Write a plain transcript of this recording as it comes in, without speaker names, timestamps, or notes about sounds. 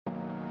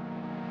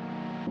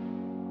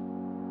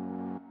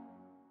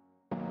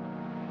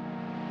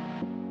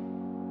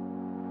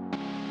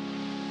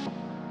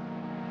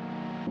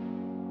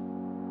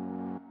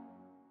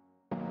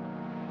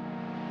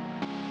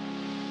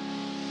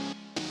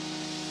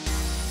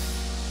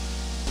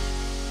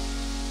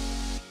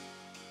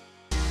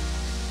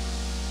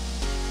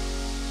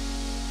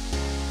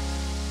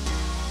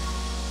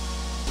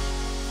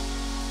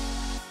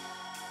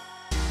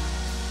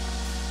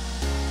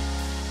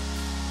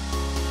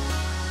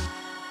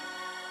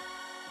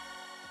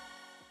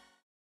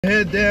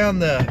head down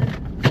the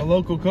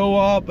local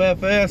co-op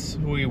FS.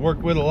 We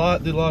work with a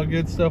lot, do a lot of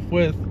good stuff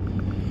with.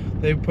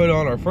 They put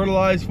on our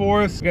fertilizer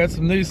for us. We got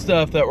some new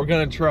stuff that we're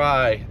gonna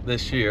try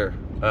this year.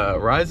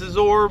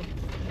 Rhizosorb.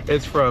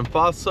 It's from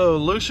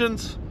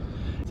Phospholutions.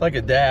 It's like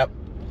a DAP,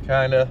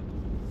 kinda.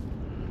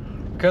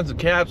 It comes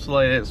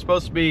encapsulated. It's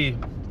supposed to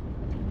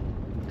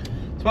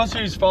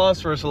use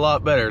phosphorus a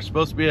lot better. It's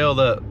supposed to be able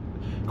to,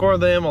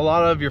 according to them, a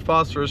lot of your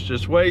phosphorus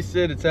just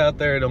wasted. It's out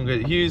there, it don't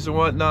get used and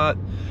whatnot.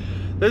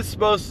 This is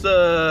supposed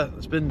to,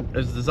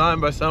 it's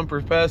designed by some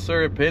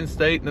professor at Penn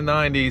State in the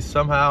 90s,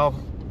 somehow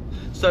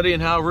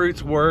studying how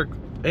roots work.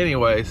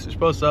 Anyways, it's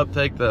supposed to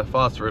uptake the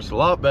phosphorus a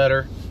lot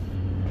better.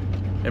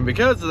 And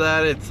because of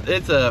that, it's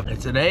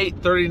an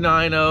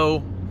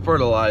 839O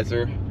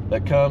fertilizer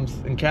that comes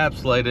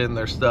encapsulated in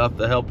their stuff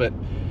to help it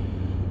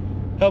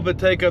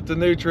take up the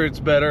nutrients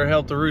better,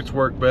 help the roots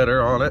work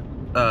better on it.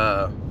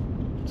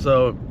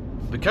 So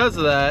because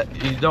of that,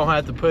 you don't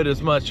have to put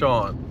as much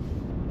on.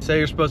 Say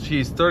you're supposed to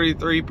use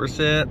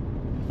 33%,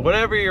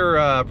 whatever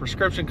your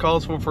prescription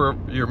calls for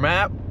your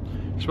MAP,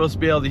 you're supposed to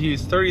be able to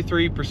use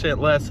 33%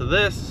 less of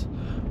this,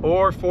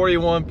 or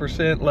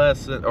 41%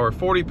 less, or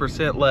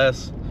 40%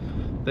 less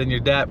than your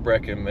DAP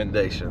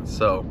recommendations.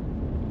 So,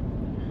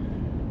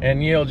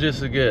 and yield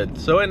just as good.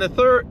 So in the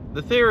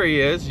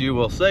theory is you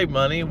will save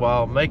money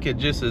while make it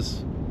just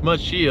as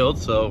much yield,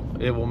 so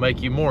it will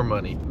make you more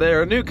money.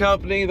 They're a new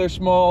company, they're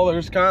small, they're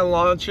just kind of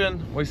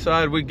launching. We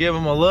decided we'd give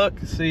them a look,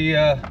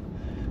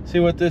 see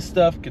what this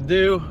stuff could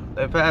do.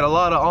 They've had a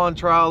lot of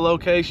on-trial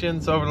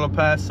locations over the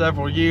past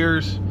several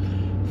years,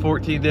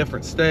 14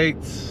 different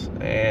states,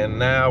 and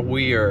now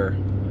we're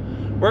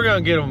gonna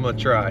give them a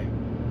try.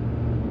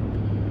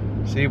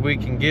 See if we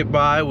can get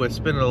by with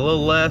spending a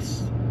little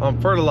less on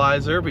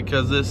fertilizer,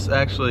 because this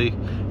actually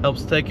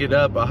helps take it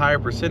up a higher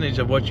percentage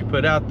of what you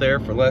put out there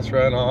for less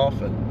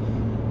runoff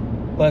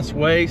and less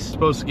waste. It's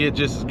supposed to get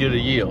just as good a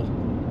yield.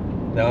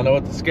 Now I know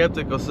what the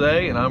skeptic will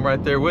say, and I'm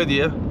right there with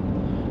you.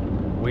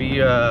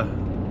 We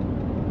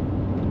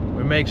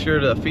make sure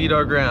to feed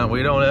our ground.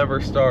 We don't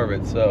ever starve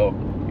it. So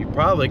you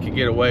probably could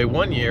get away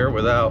 1 year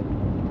without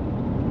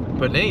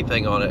putting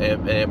anything on it,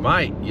 and it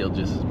might yield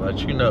just as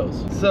much, who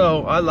knows.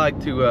 So I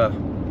like to,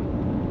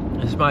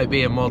 this might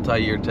be a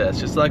multi-year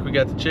test. Just like we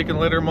got the chicken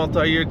litter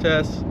multi-year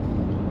test,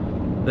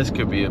 this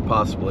could be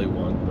possibly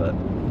one. But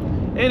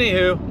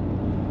anywho,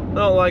 I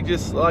don't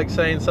just like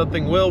saying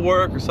something will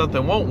work or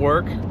something won't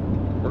work.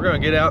 We're gonna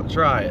get out and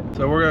try it.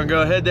 So we're gonna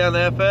go head down the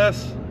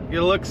FS,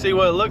 get a look, see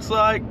what it looks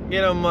like,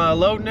 get them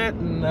loading it,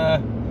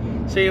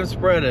 and see them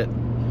spread it.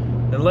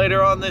 And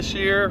later on this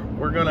year,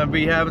 we're gonna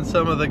be having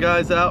some of the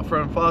guys out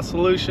from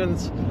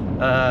Phospholutions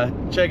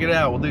check it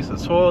out. We'll do some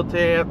soil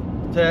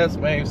tests,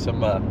 maybe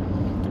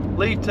some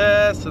leaf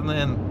tests, and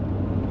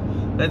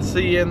then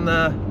see in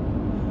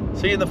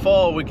the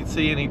fall we can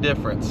see any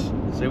difference.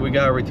 See if we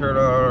got a return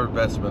on our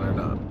investment or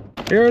not.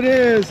 Here it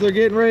is. They're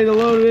getting ready to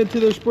load it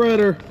into their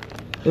spreader,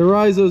 the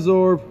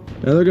Rhizosorb.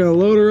 Now they're gonna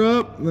load her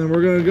up, and then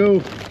we're gonna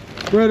go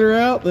spread her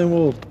out. Then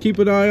we'll keep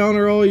an eye on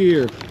her all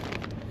year.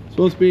 It's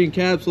supposed to be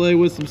encapsulated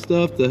with some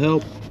stuff to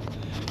help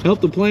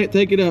the plant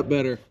take it up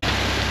better.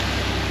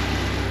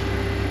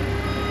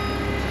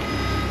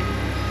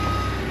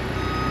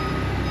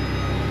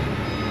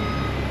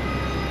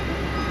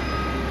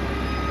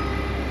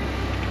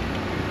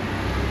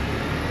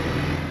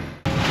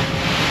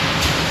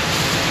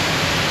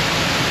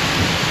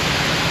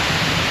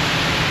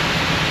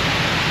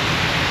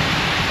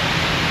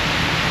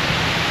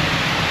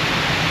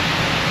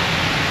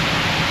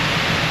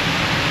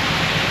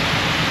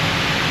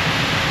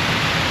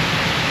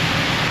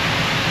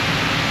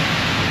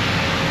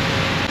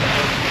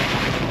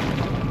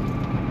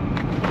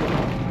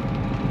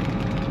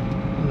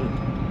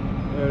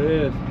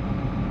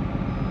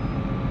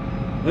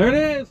 There it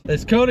is.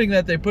 This coating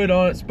that they put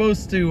on it's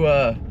supposed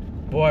to,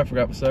 boy, I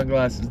forgot my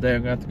sunglasses there.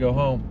 I'm gonna have to go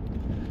home.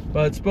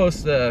 But it's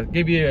supposed to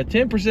give you a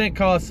 10%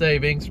 cost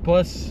savings,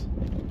 plus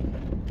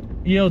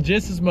yield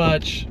just as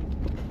much.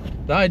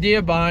 The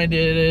idea behind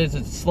it is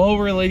it slow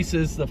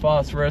releases the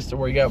phosphorus to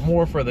where you got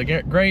more for the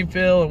grain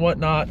fill and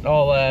whatnot,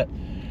 all that,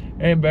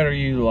 and better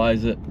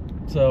utilize it.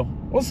 So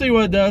we'll see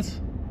what it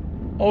does.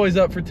 Always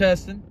up for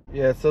testing.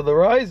 Yeah, so the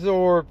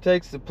Rhizosorb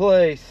takes the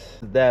place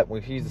that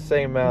we've used the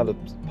same amount of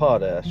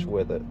potash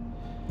with it.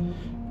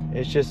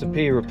 It's just a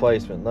P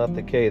replacement, not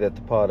the K that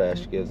the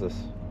potash gives us.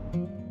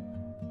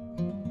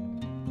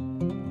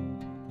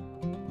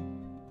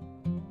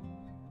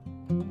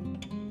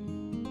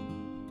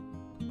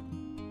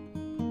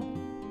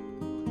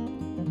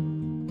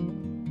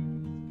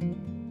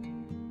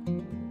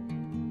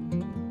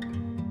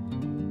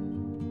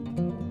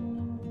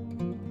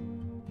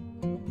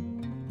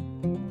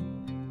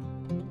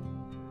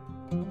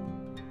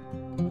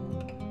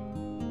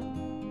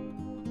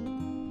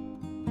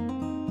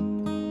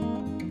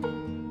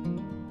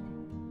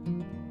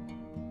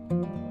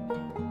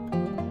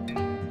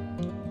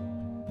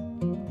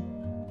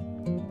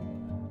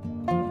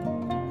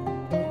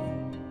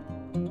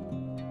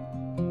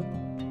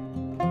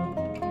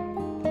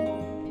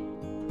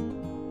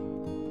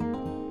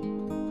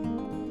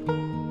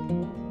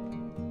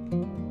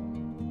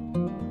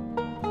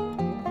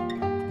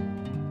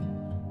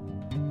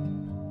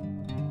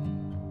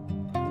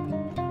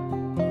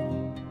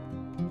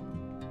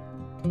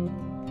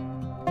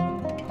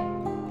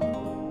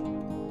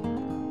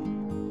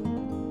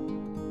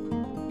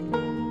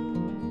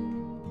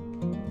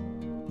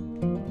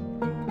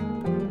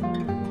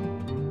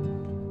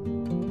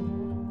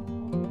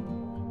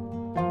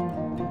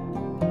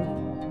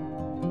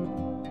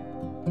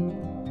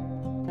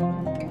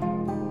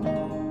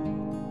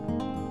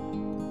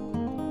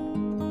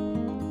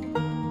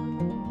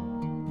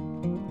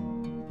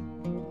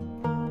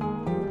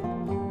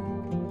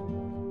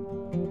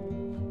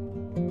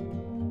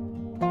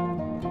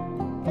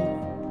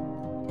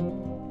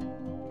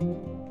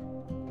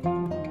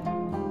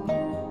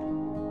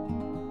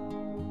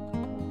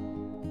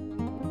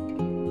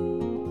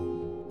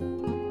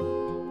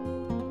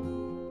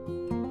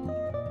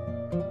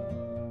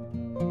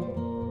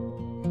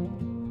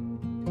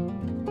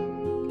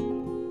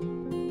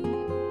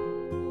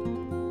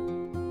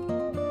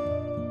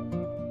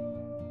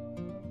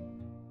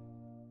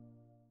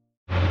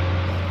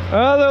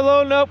 They're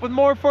loading up with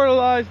more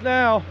fertilizer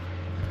now.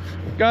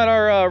 Got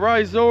our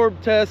Rhizosorb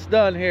test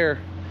done here.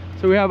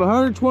 So we have a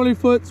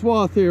 120-foot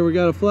swath here. We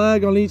got a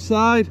flag on each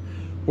side.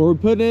 We're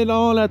putting it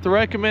on at the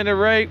recommended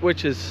rate,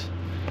 which is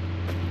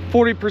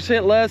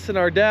 40% less than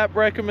our DAP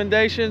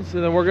recommendations.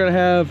 And then we're gonna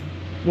have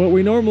what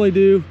we normally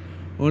do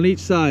on each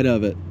side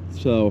of it.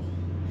 So,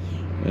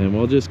 and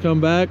we'll just come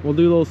back. We'll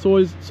do a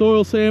little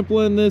soil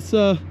sampling this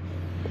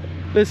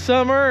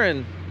summer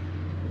and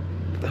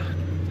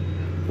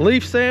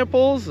leaf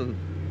samples and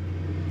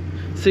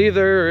see if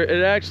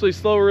it actually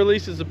slow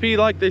releases the pea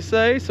like they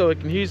say, so it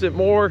can use it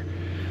more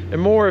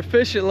and more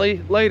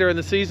efficiently later in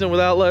the season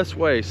without less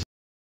waste.